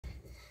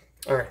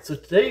Alright, so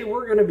today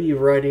we're going to be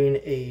writing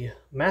a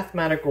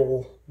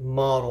mathematical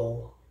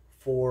model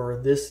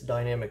for this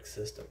dynamic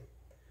system.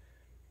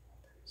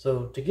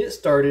 So to get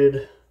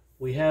started,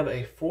 we have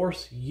a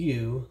force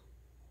U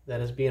that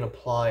is being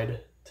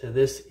applied to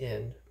this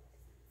end.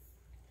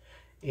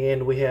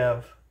 And we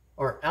have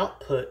our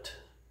output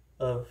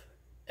of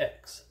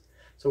X.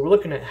 So we're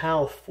looking at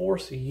how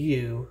force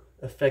U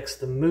affects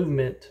the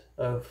movement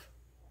of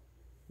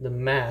the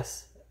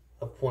mass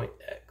of point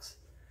X.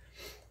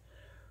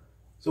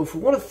 So if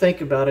we want to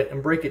think about it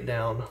and break it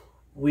down,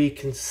 we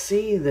can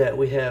see that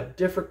we have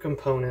different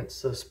components,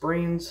 so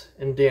springs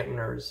and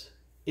dampeners,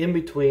 in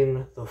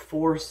between the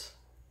force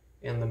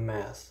and the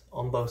mass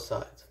on both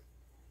sides.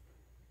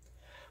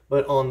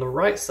 But on the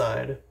right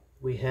side,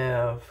 we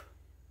have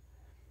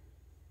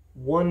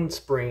one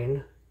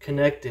spring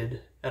connected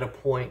at a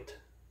point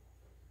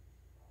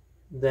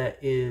that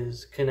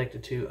is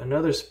connected to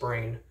another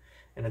spring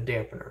and a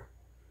dampener.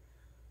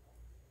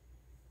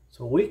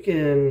 So we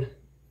can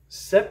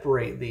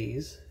separate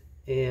these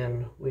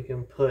and we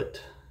can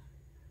put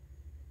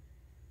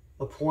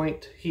a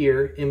point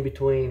here in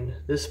between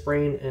this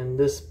spring and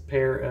this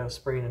pair of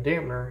spring and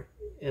dampener,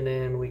 and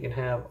then we can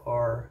have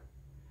our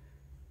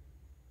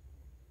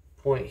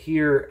point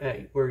here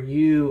at where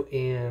U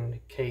and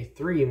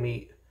K3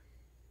 meet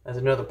as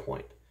another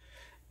point.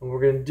 And we're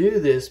going to do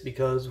this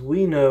because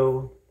we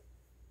know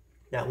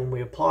that when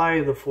we apply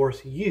the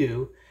force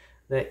U,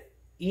 that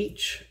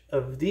each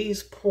of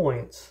these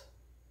points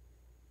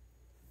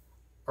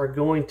are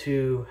going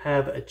to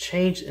have a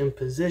change in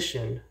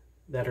position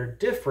that are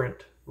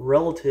different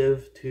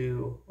relative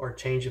to our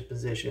change of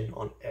position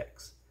on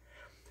X.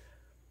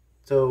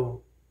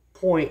 So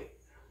point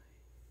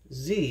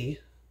Z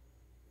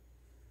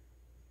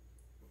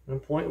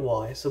and point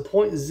Y. So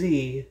point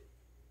Z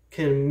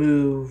can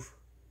move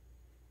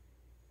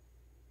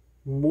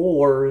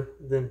more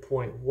than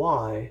point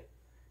Y,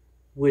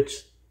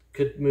 which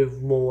could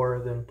move more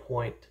than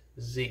point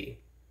Z.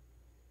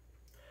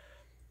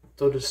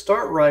 So to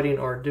start writing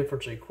our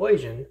differential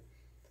equation,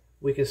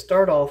 we can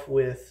start off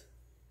with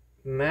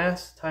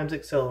mass times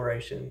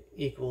acceleration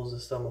equals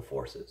the sum of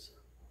forces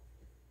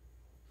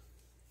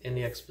in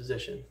the X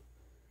position.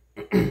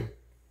 We're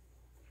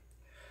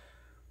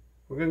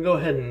going to go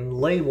ahead and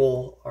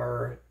label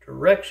our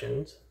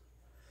directions.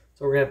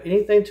 So we're going to have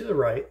anything to the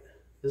right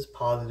is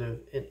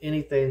positive and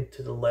anything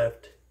to the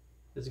left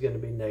is going to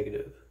be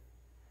negative.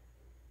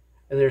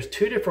 And there's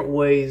two different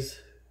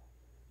ways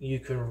you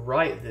can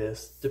write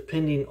this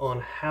depending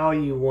on how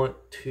you want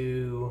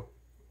to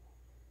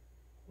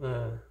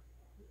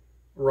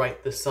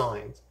write the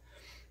signs.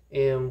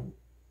 And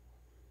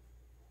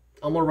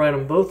I'm going to write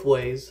them both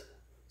ways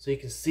so you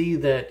can see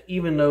that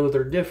even though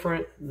they're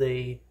different,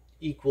 they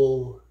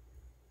end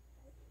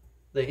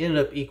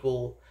up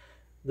equal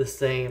the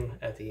same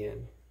at the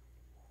end.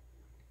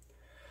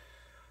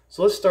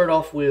 So let's start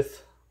off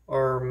with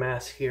our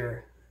mass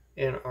here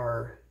and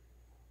our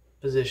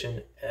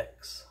position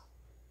X.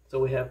 So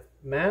we have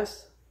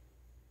mass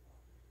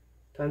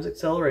times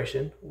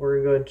acceleration. We're going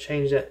to go ahead and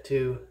change that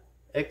to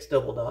X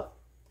double dot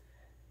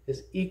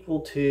is equal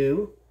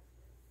to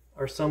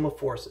our sum of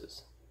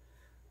forces.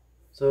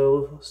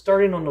 So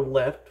starting on the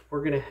left, we're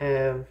going to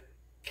have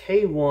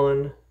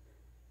K1,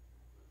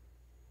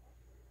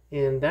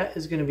 and that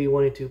is going to be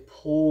wanting to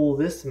pull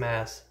this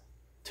mass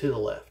to the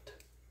left.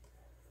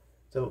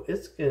 So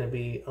it's going to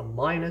be a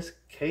minus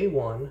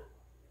K1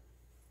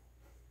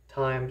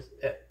 times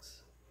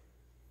X.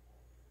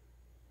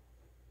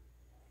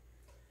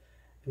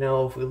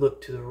 Now if we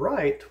look to the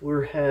right,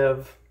 we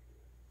have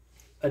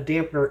a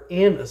dampener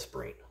and a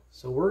spring.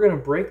 So we're going to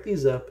break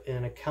these up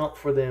and account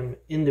for them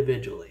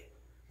individually.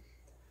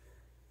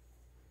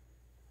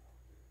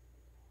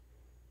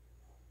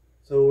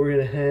 So we're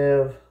going to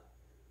have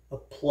a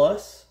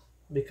plus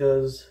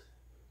because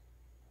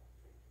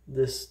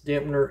this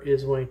dampener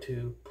is going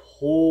to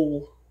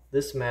pull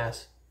this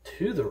mass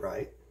to the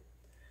right.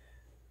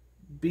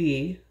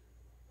 B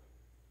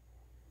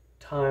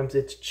times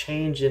its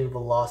change in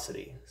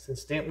velocity.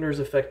 Since dampeners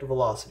affect the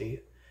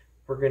velocity,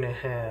 we're going to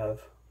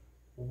have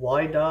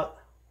y dot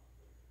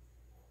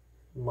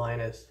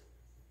minus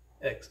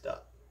x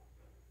dot.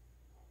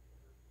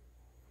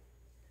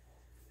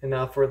 And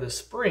now for the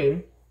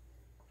spring,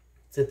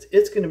 since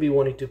it's going to be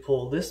wanting to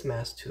pull this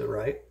mass to the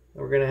right,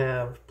 we're going to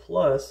have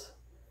plus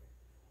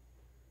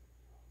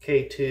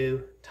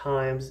K2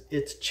 times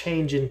its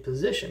change in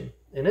position.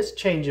 And its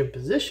change in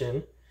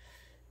position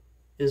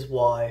is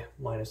y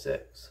minus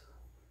x.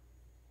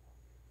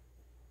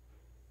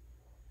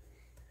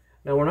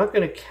 Now we're not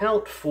going to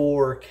count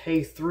for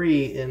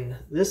K3 in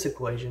this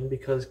equation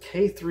because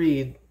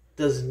K3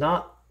 does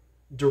not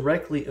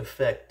directly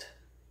affect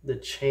the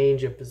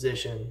change in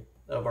position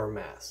of our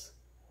mass.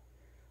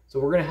 So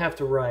we're going to have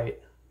to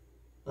write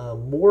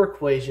more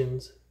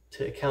equations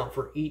to account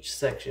for each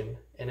section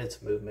and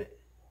its movement.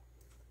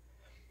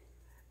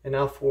 And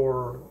now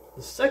for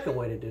the second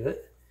way to do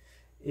it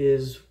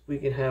is we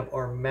can have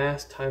our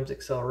mass times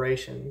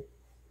acceleration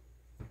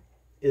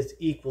is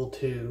equal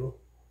to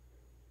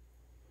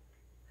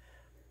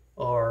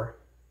our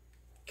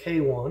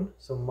k1,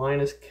 so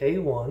minus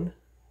k1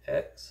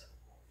 x.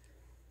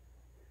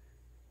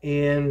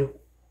 And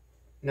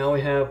now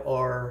we have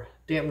our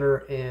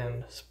dampener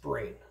and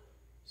spring.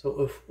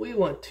 So if we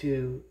want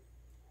to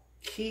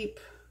keep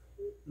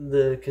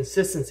the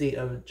consistency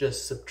of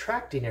just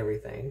subtracting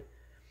everything,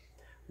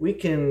 we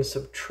can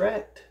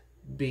subtract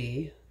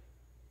b,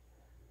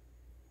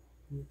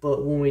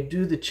 but when we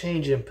do the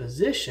change in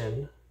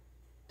position,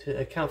 to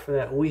account for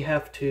that, we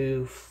have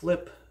to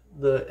flip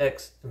the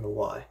x and the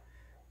y.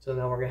 So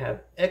now we're going to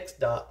have x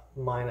dot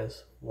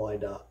minus y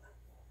dot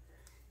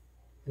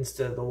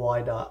instead of the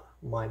y dot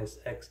minus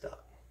x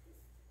dot.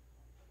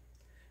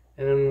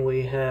 And then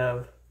we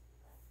have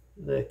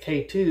the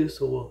k2,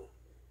 so we'll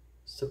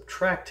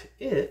subtract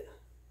it.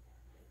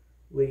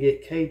 We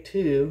get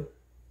k2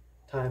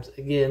 times,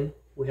 again,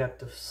 we have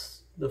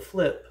to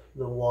flip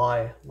the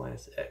y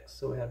minus x.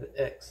 So we have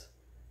x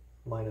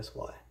minus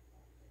y.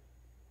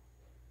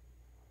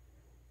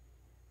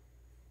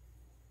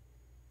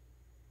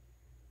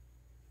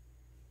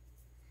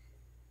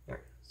 All right,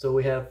 so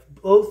we have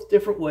both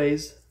different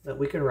ways that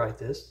we can write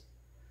this.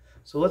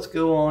 So let's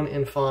go on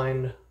and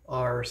find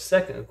our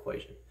second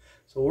equation.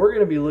 So we're going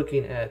to be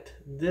looking at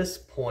this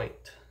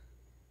point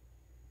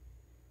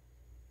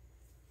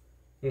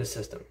in the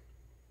system.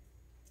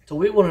 So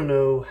we want to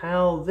know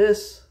how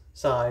this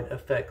side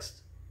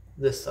affects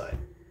this side.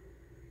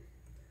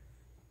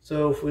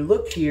 So if we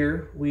look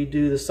here, we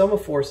do the sum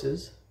of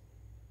forces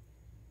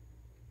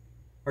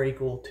are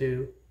equal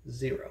to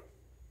 0.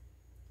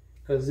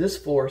 Because this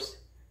force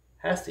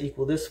has to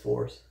equal this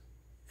force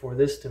for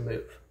this to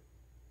move.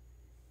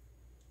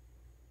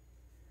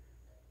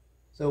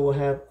 So we'll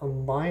have a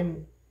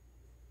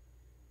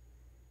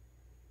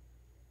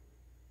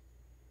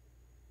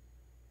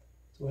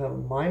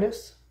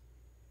minus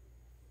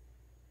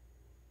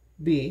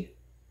b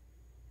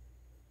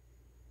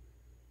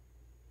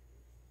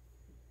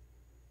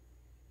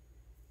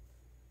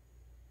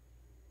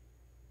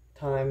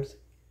times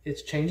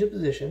its change of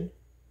position,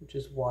 which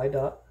is y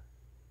dot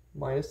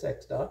minus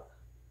x dot,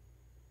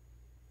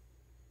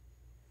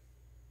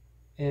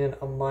 and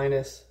a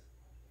minus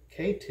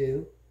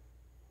k2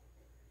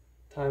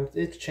 times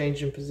its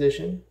change in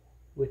position,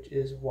 which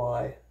is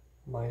y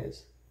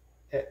minus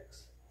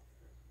x.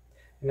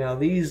 Now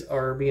these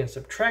are being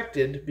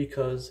subtracted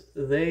because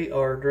they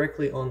are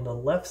directly on the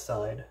left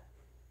side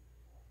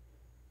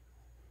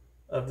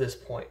of this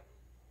point.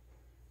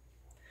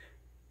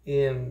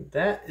 And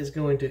that is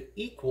going to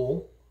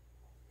equal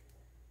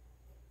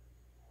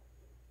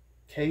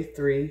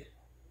k3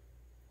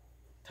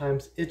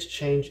 times its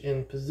change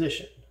in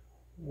position,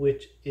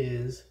 which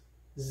is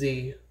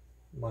z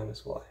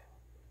minus y.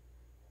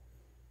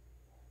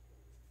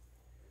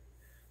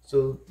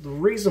 So the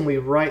reason we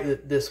write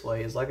it this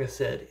way is, like I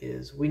said,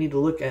 is we need to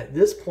look at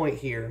this point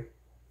here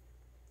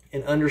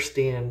and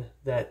understand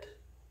that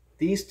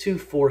these two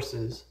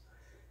forces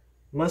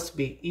must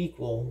be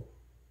equal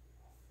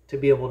to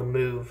be able to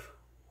move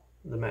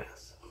the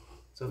mass.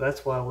 So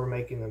that's why we're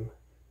making them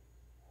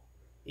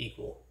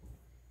equal.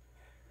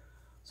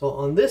 So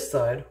on this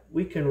side,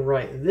 we can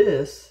write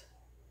this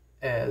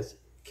as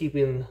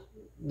keeping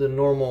the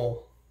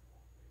normal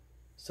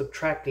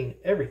subtracting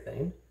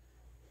everything.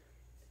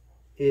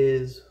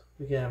 Is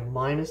we can have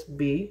minus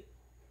b,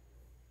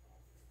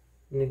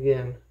 and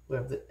again we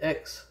have the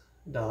x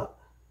dot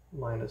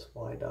minus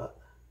y dot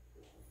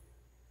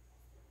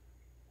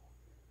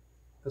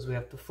because we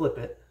have to flip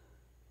it,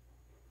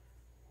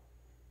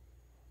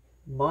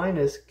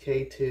 minus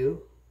k2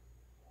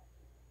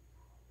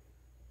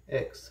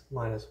 x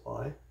minus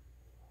y,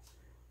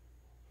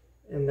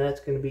 and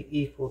that's going to be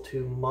equal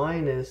to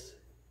minus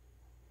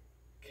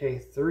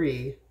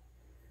k3,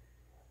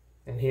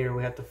 and here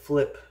we have to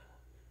flip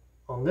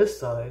on this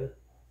side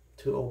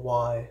to a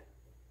y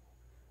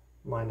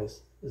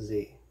minus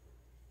z.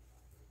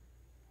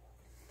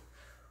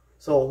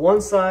 So on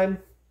one side,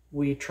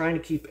 we're trying to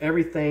keep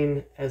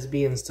everything as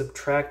being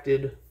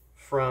subtracted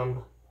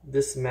from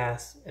this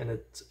mass and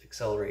its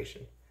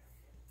acceleration.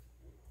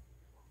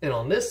 And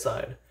on this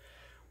side,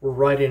 we're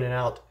writing it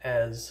out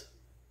as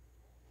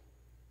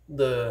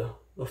the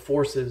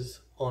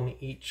forces on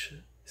each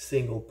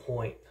single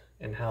point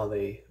and how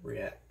they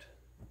react.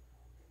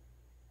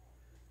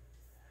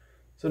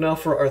 So now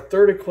for our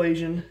third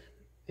equation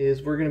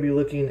is we're going to be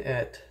looking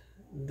at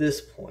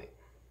this point.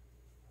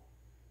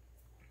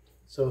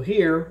 So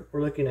here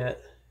we're looking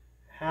at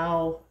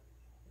how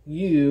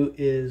u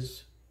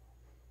is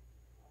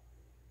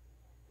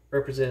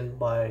represented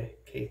by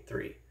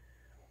k3.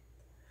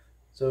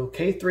 So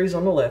k3 is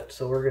on the left,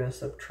 so we're going to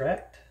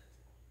subtract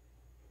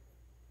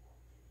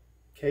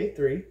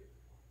k3,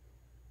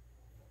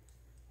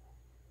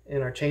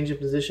 and our change of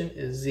position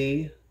is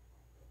z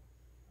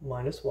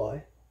minus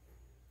y.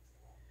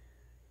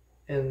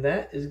 And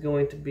that is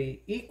going to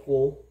be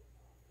equal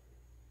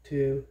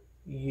to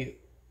u.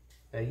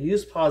 Now u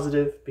is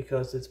positive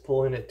because it's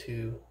pulling it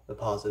to the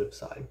positive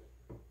side.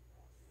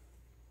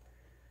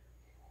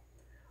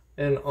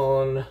 And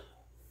on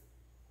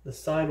the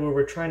side where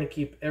we're trying to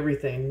keep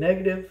everything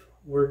negative,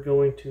 we're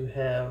going to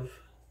have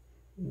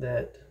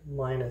that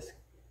minus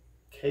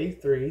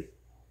k3,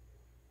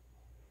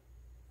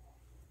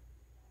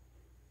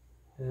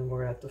 and we're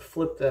going to have to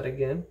flip that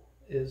again,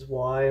 is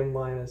y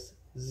minus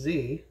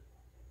z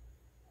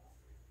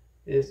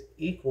is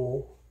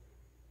equal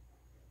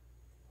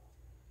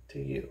to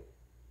u.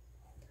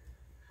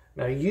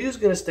 Now u is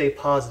going to stay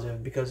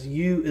positive because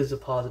u is a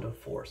positive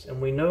force,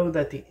 and we know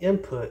that the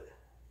input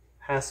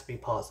has to be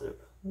positive.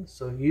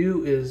 So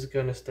u is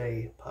going to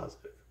stay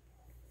positive.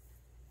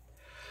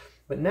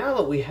 But now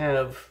that we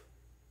have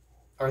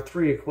our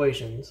three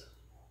equations,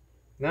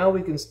 now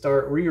we can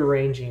start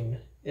rearranging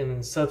and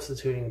then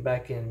substituting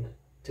back in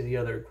to the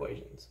other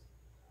equations.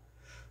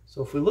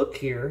 So if we look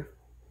here,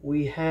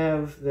 we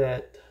have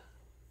that,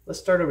 let's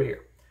start over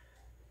here.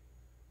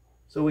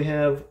 So we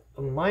have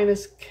a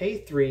minus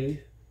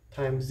k3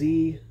 times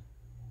z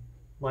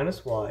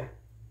minus y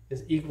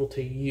is equal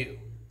to u.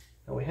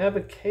 Now we have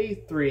a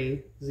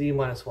k3 z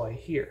minus y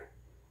here.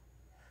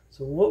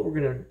 So what we're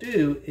going to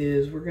do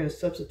is we're going to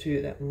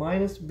substitute that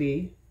minus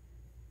b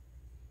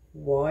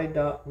y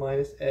dot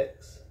minus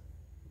x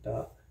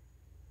dot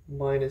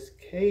minus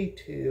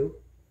k2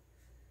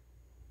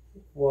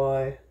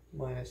 y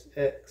minus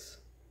x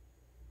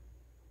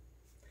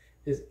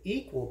is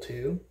equal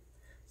to,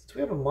 since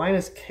we have a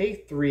minus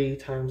k3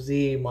 times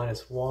z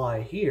minus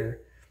y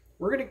here,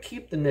 we're going to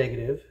keep the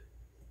negative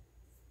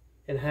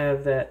and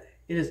have that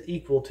it is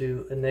equal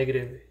to a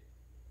negative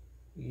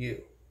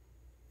u.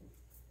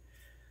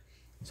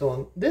 So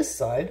on this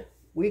side,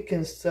 we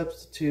can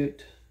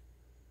substitute,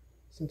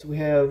 since we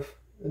have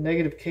a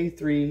negative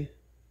k3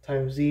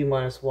 times z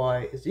minus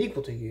y is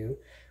equal to u,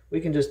 we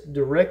can just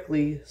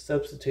directly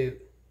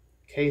substitute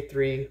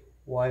k3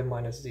 y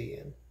minus z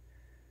in.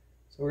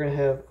 So we're going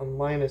to have a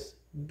minus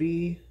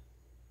b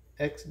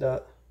x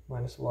dot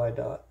minus y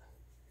dot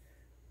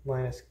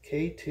minus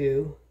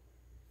k2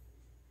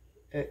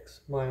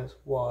 x minus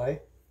y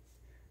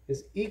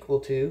is equal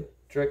to,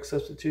 direct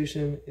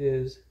substitution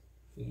is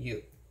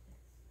u.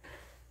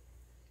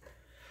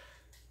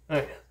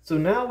 Alright, so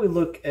now we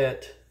look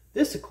at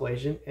this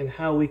equation and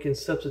how we can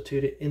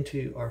substitute it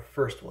into our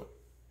first one.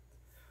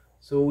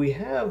 So we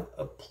have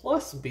a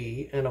plus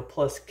b and a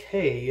plus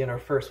k in our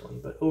first one,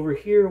 but over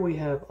here we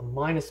have a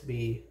minus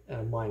b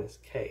and a minus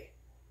k.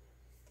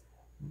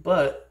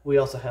 But we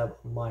also have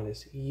a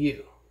minus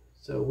u.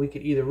 So we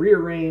could either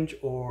rearrange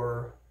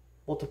or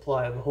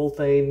multiply the whole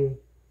thing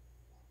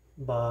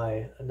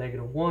by a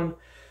 -1,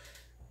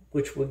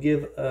 which will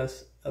give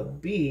us a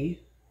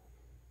b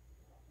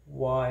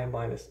y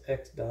minus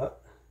x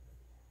dot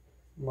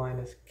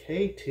minus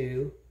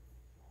k2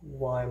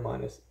 y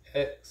minus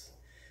x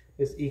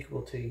is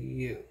equal to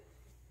u.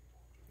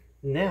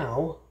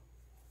 Now,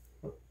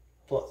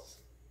 plus.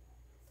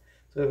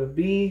 So we have a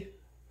b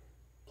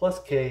plus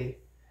k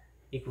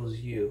equals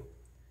u.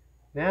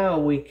 Now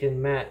we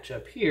can match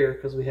up here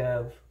because we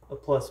have a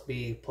plus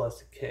b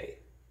plus k.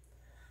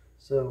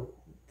 So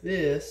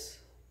this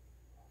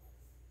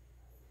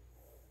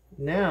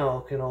now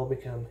can all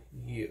become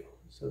u.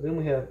 So then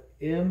we have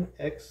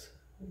mx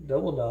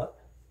double dot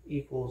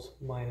equals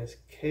minus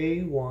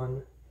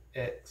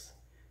k1x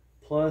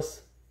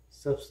plus,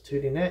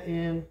 substituting that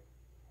in,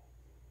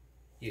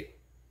 u.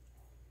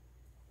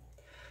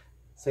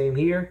 Same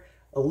here,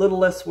 a little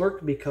less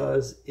work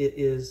because it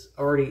is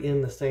already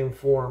in the same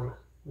form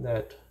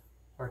that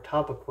our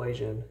top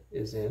equation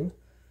is in.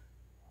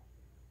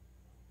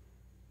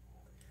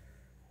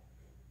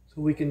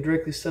 So we can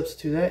directly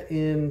substitute that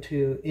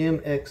into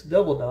mx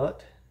double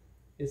dot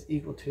is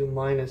equal to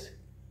minus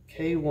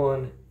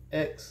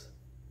k1x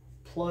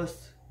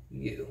plus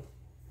u.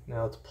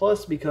 Now it's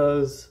plus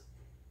because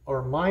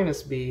our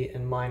minus b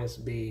and minus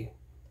b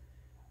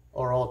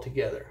are all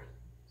together.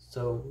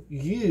 So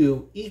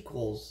u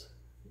equals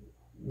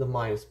the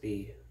minus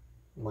b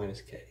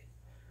minus k.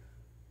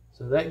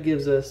 So that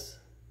gives us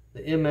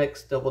the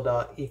mx double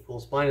dot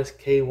equals minus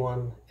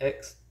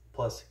k1x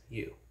plus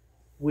u,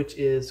 which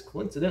is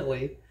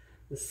coincidentally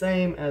the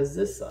same as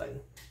this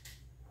side.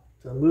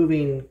 So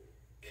moving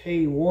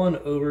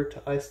k1 over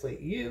to isolate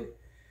u,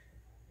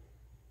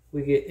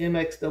 we get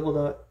mx double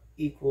dot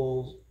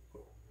equals,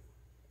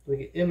 we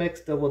get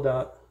mx double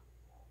dot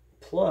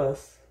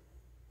plus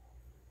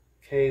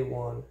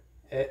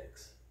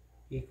k1x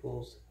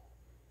equals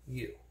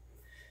u.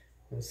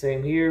 And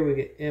same here, we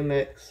get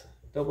mx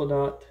double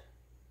dot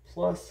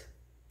plus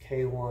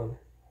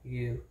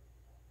k1u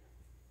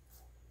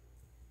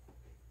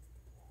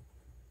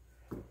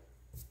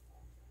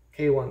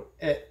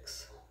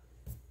k1x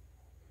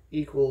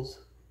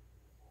equals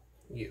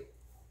u.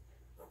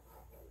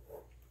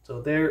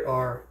 So there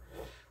are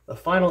the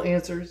final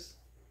answers.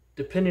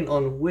 Depending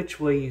on which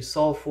way you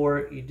solve for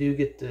it, you do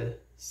get the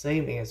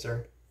same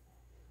answer.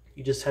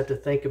 You just have to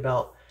think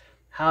about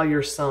how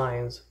your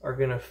signs are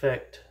going to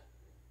affect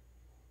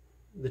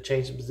the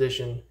change in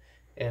position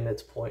and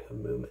its point of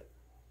movement.